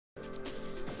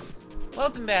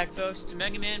Welcome back, folks, to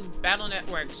Megaman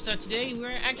BattleNetwork. So today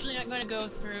we're actually not going to go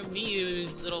through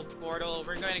Miyu's little portal.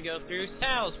 We're going to go through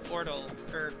Sal's portal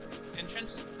or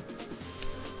entrance.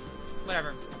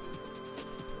 Whatever.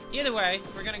 Either way,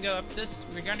 we're going to go up this.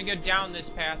 We're going to go down this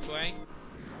pathway,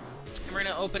 and we're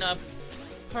going to open up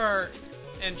her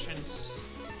entrance.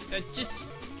 They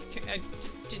just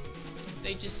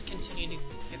continue to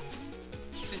get.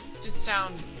 Just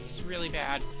sounds really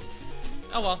bad.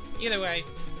 Oh well. Either way.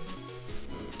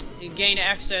 You gain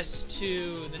access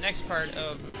to the next part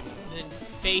of the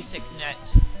basic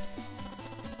net.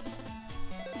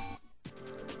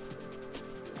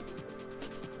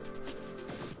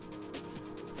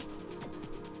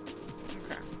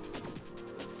 Okay.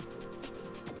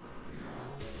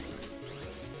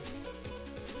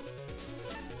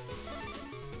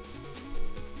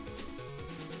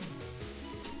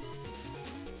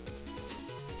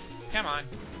 Come on.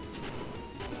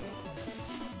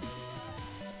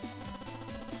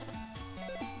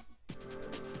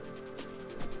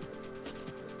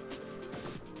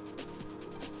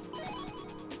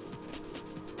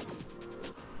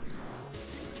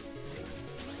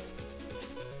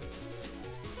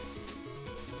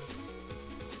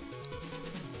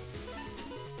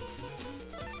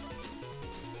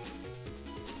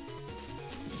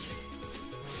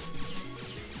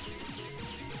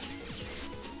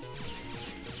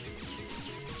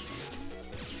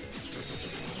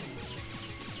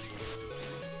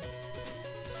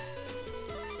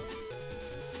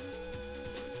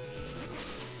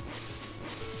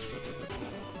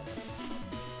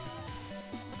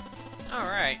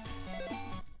 Alright.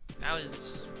 That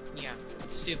was, yeah,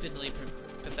 stupidly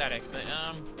pathetic, but,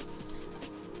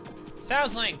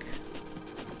 Sal's Link.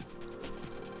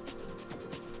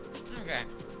 Okay.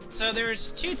 So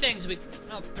there's three things we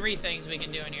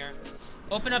can do in here.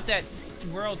 Open up that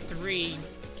World 3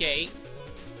 gate.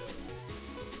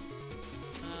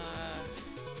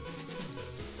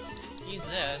 Use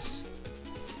this.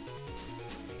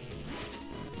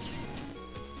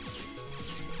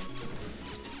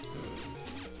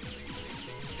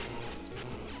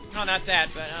 No, not that,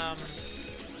 but,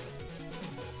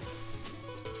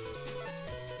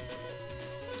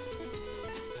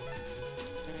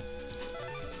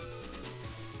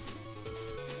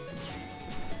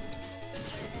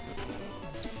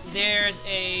 there's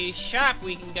a shop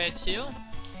we can go to,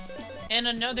 and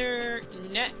another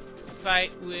net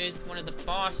fight with one of the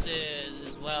bosses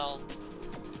as well.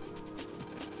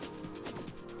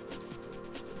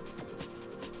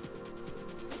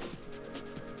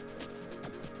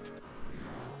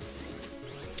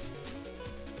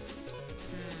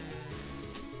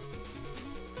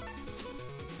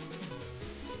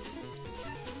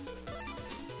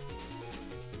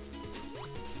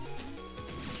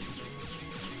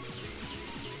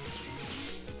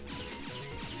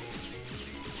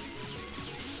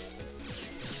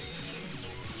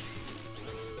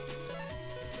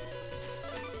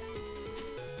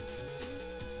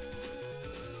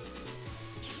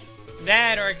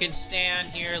 That, or I could stand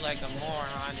here like a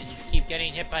moron and keep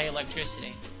getting hit by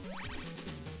electricity.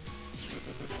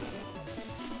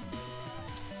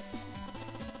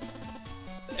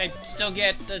 I still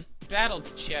get the battle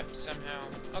chip somehow.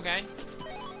 Okay.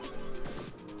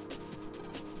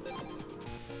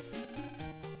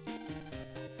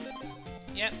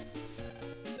 Yep.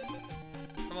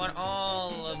 I want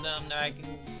all of them that I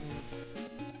can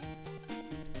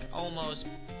almost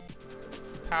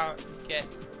get.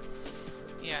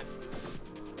 Yeah.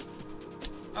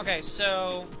 Okay,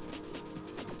 so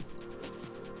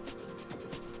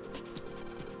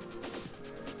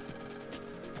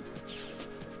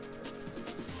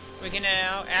we can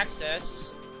now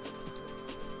access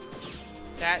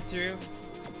that through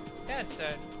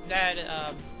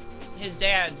his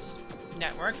dad's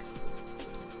network,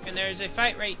 and there's a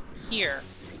fight right here.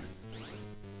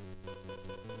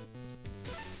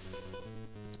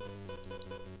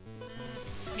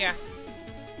 Yeah.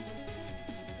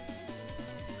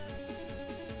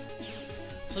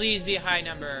 Please be a high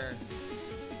number.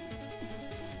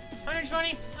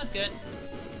 120? That's good.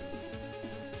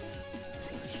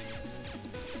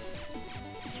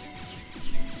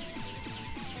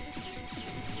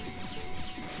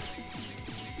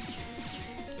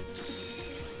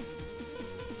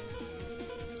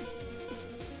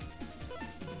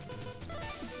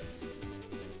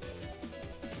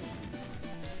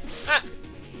 Ah!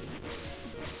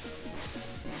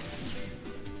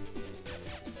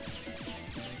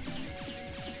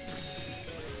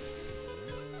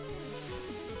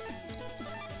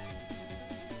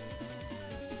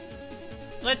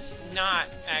 Let's not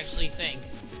actually think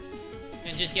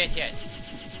and just get hit.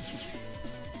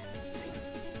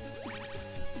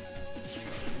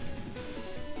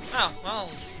 Oh, well.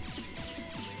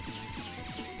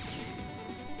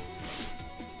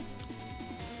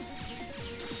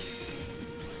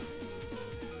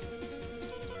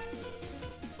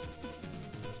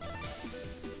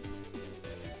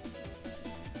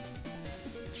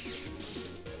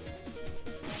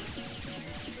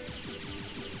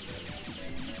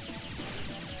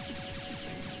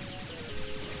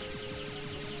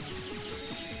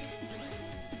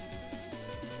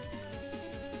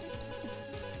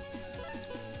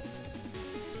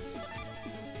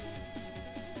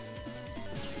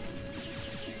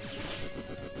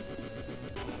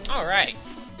 Alright.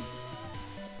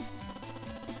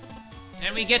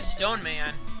 And we get Stone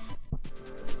Man.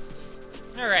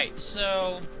 Alright,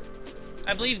 so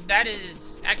I believe that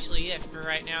is actually it for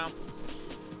right now.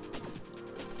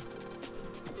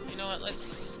 You know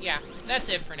what, yeah, that's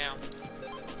it for now.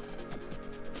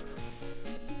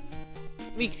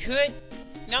 We could,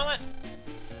 you know what?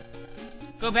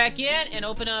 Go back in and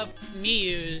open up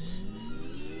Miyu's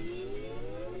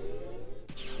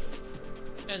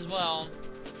as well.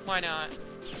 Why not?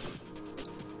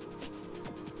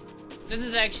 This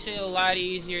is actually a lot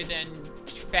easier than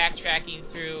backtracking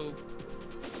through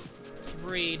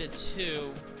 3 to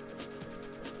 2.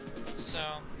 So.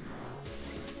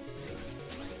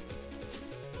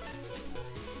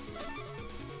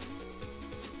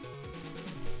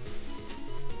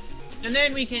 And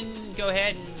then we can go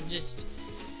ahead and just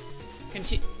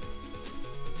continue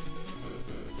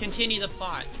the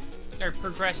plot, or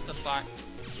progress the plot.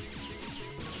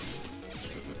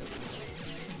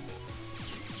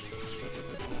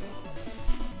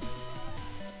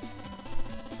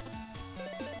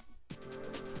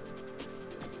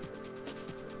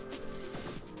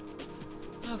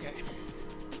 Okay.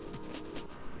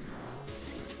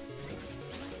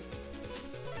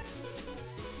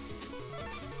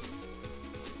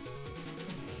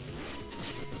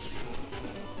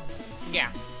 Yeah.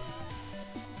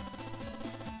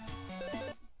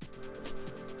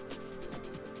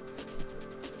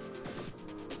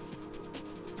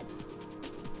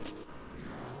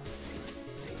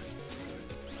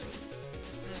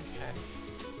 Okay.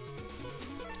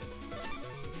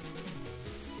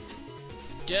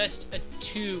 Just a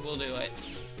 2 will do it.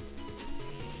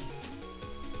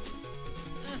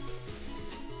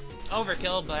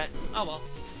 Overkill, but oh well.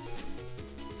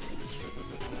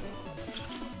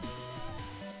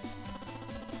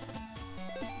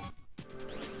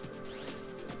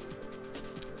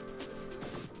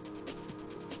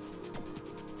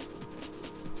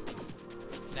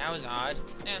 That was odd.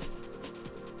 Yeah.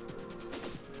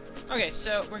 Okay,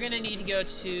 so we're gonna need to go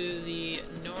to the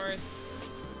north.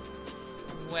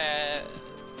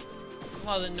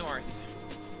 Well, the north.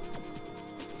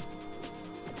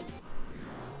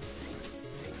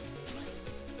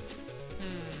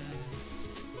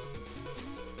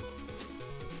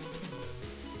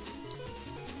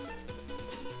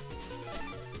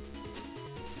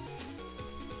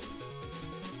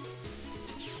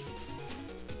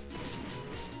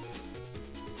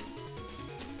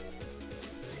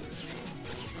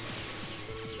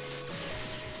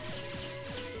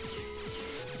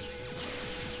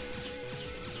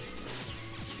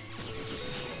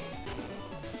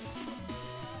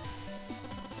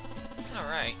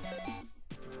 Alright.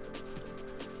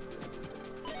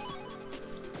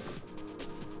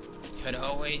 Could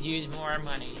always use more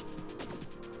money.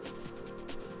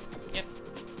 Yep.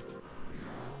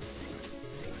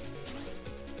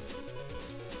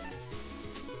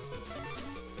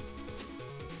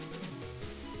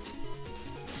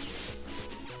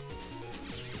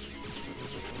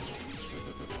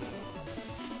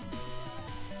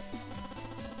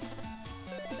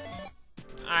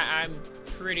 I'm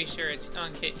pretty sure it's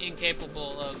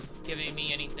incapable of giving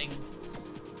me anything.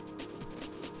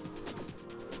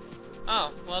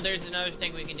 Oh, well, there's another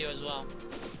thing we can do as well.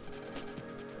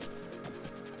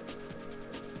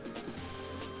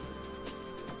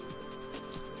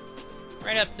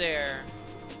 Right up there.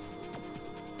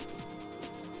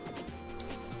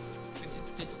 We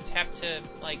just have to,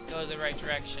 like, go the right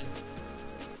direction.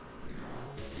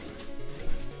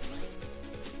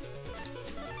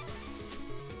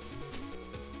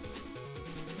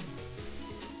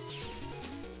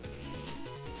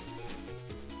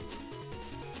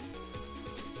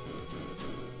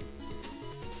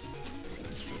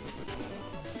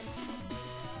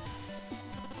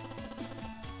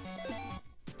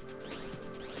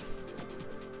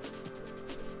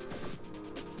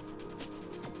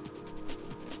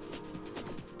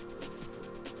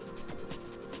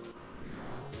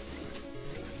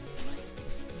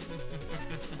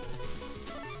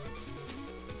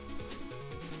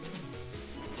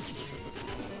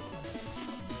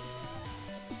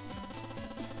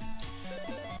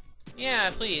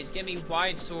 Yeah, please, give me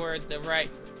wide sword, the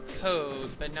right code,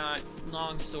 but not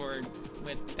long sword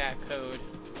with that code.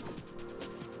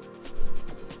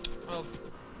 Oh.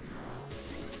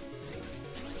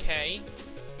 Okay.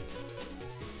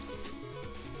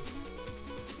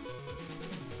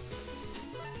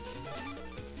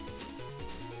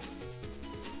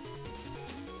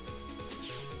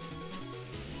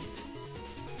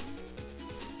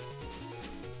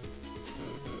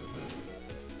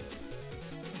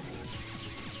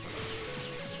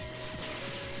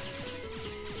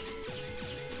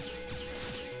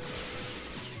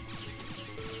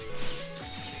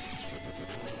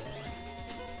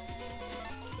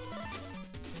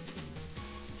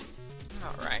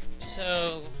 Alright,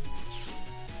 so...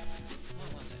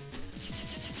 what was it?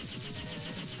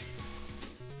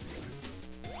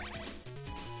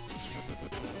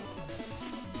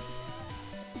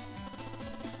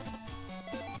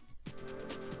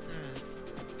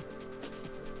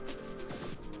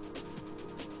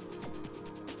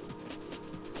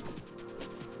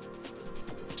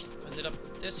 Was it up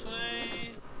this way?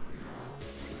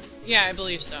 Yeah, I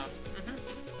believe so.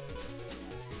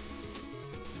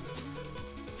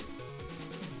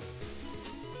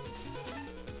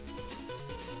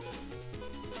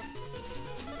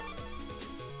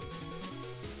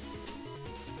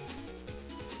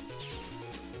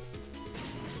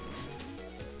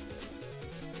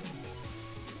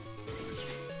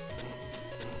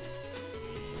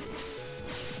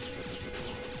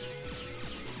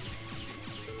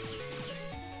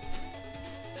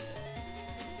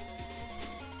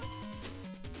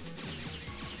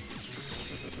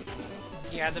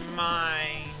 Yeah, the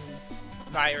mine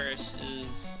virus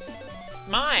is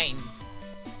mine.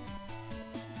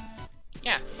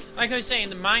 Yeah, like I was saying,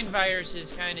 the mine virus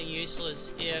is kind of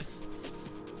useless if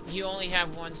you only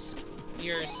have one.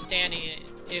 You're standing.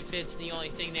 If it's the only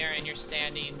thing there and you're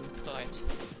standing put.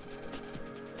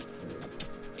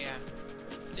 Yeah,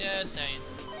 just saying.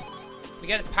 We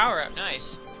got a power up.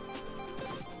 Nice.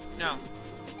 No.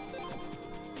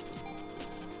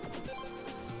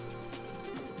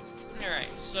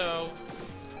 Alright, so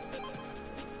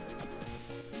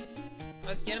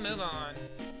let's get a move on.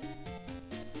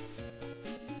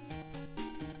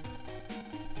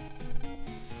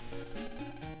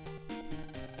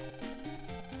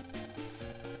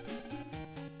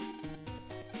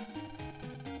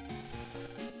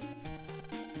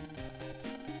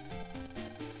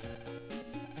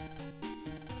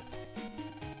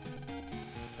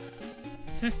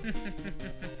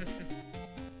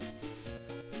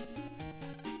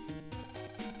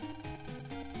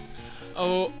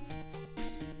 Oh.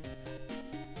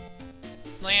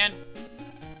 Land.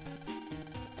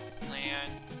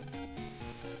 Land.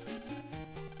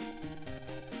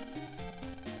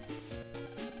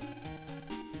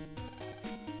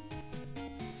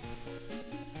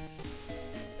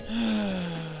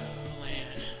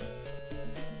 Land.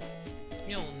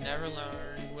 You'll never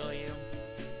learn, will you?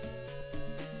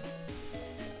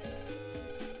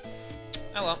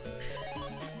 Oh well.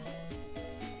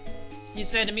 He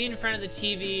said to meet in front of the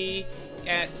TV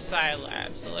at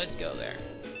Scilab, so let's go there.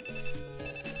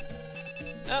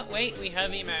 Oh, wait, we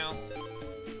have email.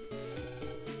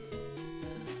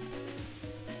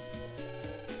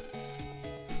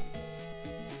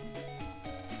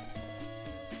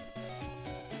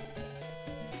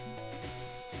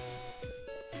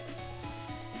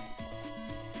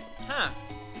 Huh.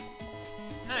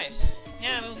 Nice.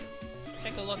 Yeah, we'll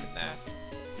take a look at that.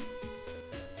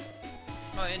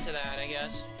 Oh, into that, I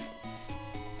guess.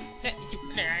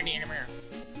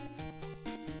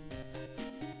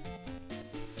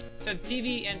 So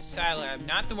TV and Scilab,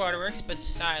 not the waterworks, but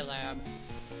Scilab.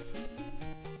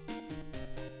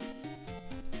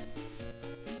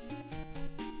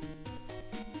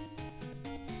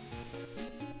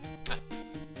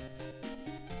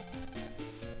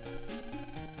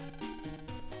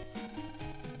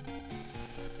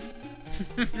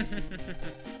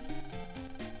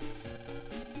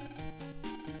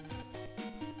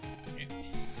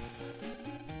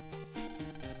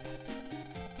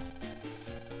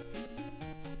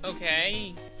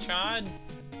 Okay, Chad.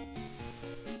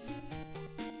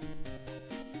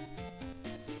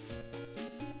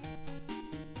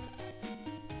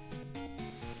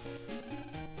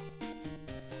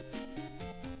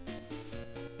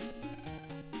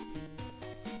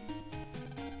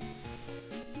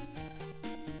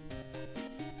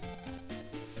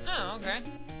 Oh, okay.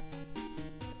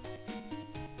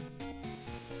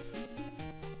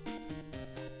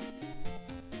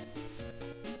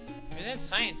 Where did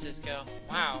sciences go?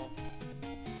 Wow.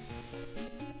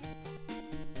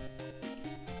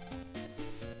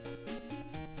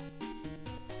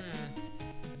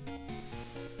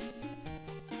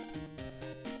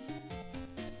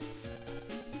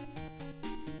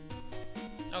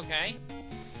 Okay.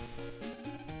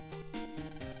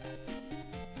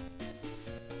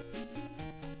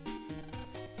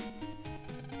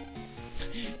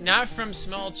 Not from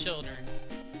small children.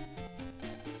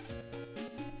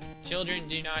 Children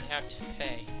do not have to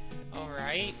pay.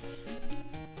 Alright.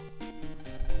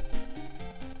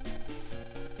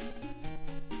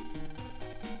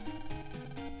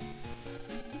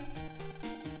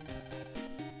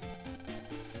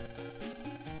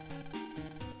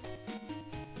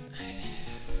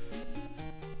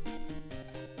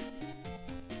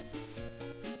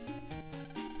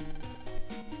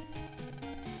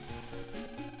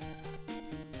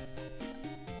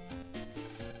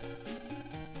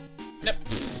 Nope.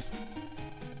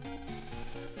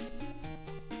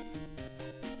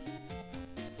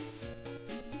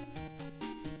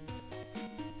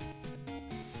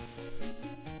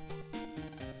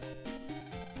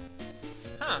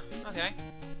 Huh, okay.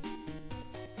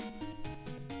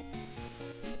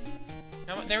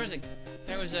 Now, there was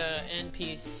a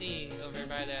NPC over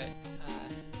by that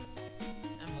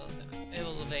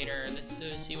elevator. Let's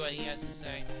see what he has to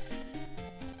say.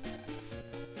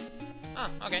 Oh,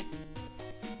 okay.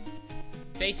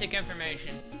 Basic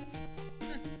information.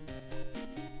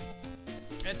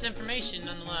 It's information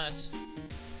nonetheless.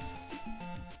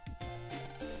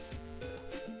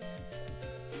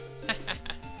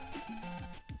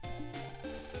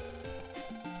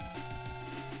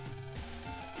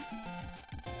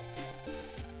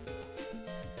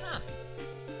 Huh.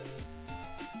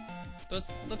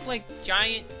 Those look like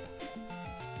giant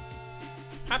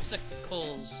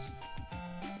popsicles.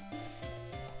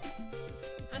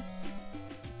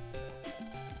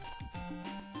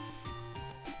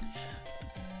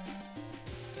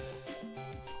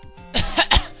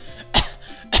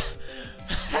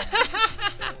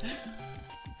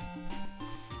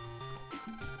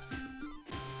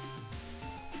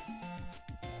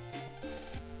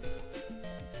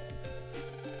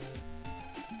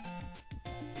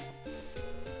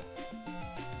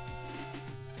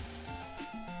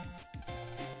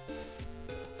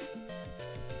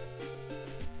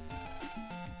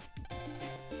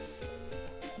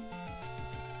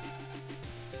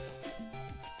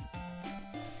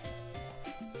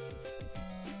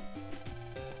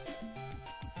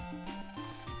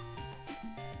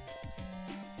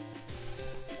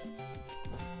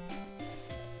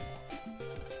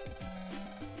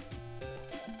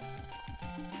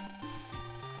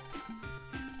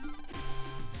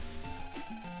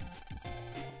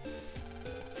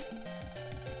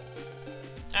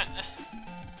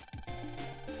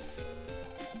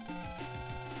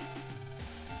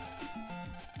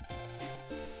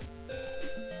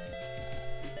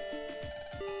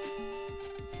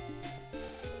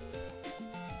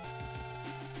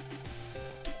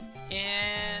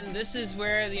 And this is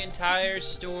where the entire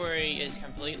story is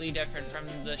completely different from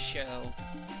the show.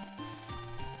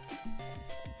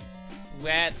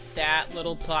 With that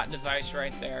little plot device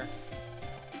right there.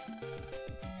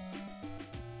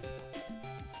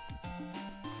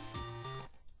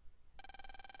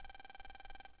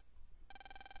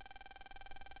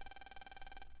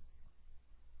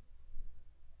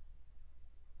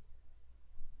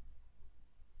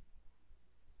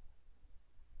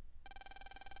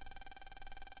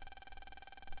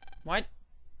 What?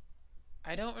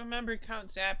 I don't remember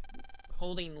Count Zap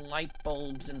holding light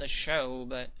bulbs in the show,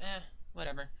 but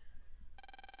whatever.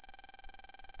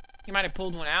 He might have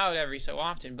pulled one out every so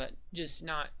often, but just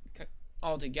not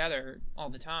all together all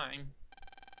the time.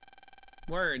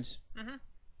 Words.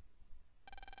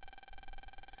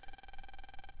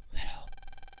 Little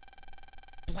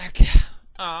black.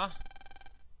 Ah.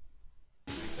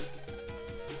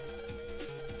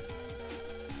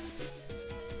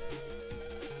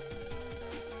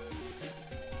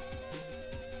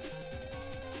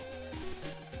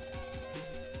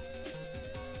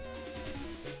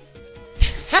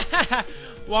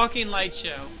 Walking light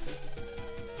show.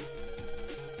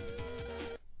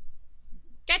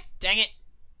 God dang it.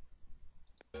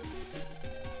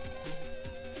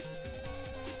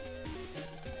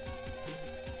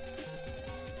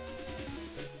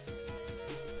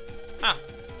 Huh.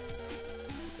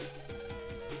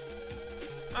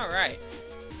 Alright.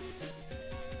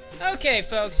 Okay,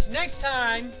 folks. Next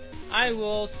time, I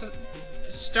will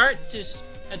start to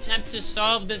attempt to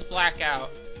solve this blackout.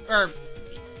 Or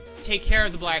take care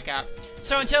of the blackout.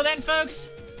 So until then, folks,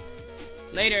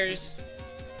 laters.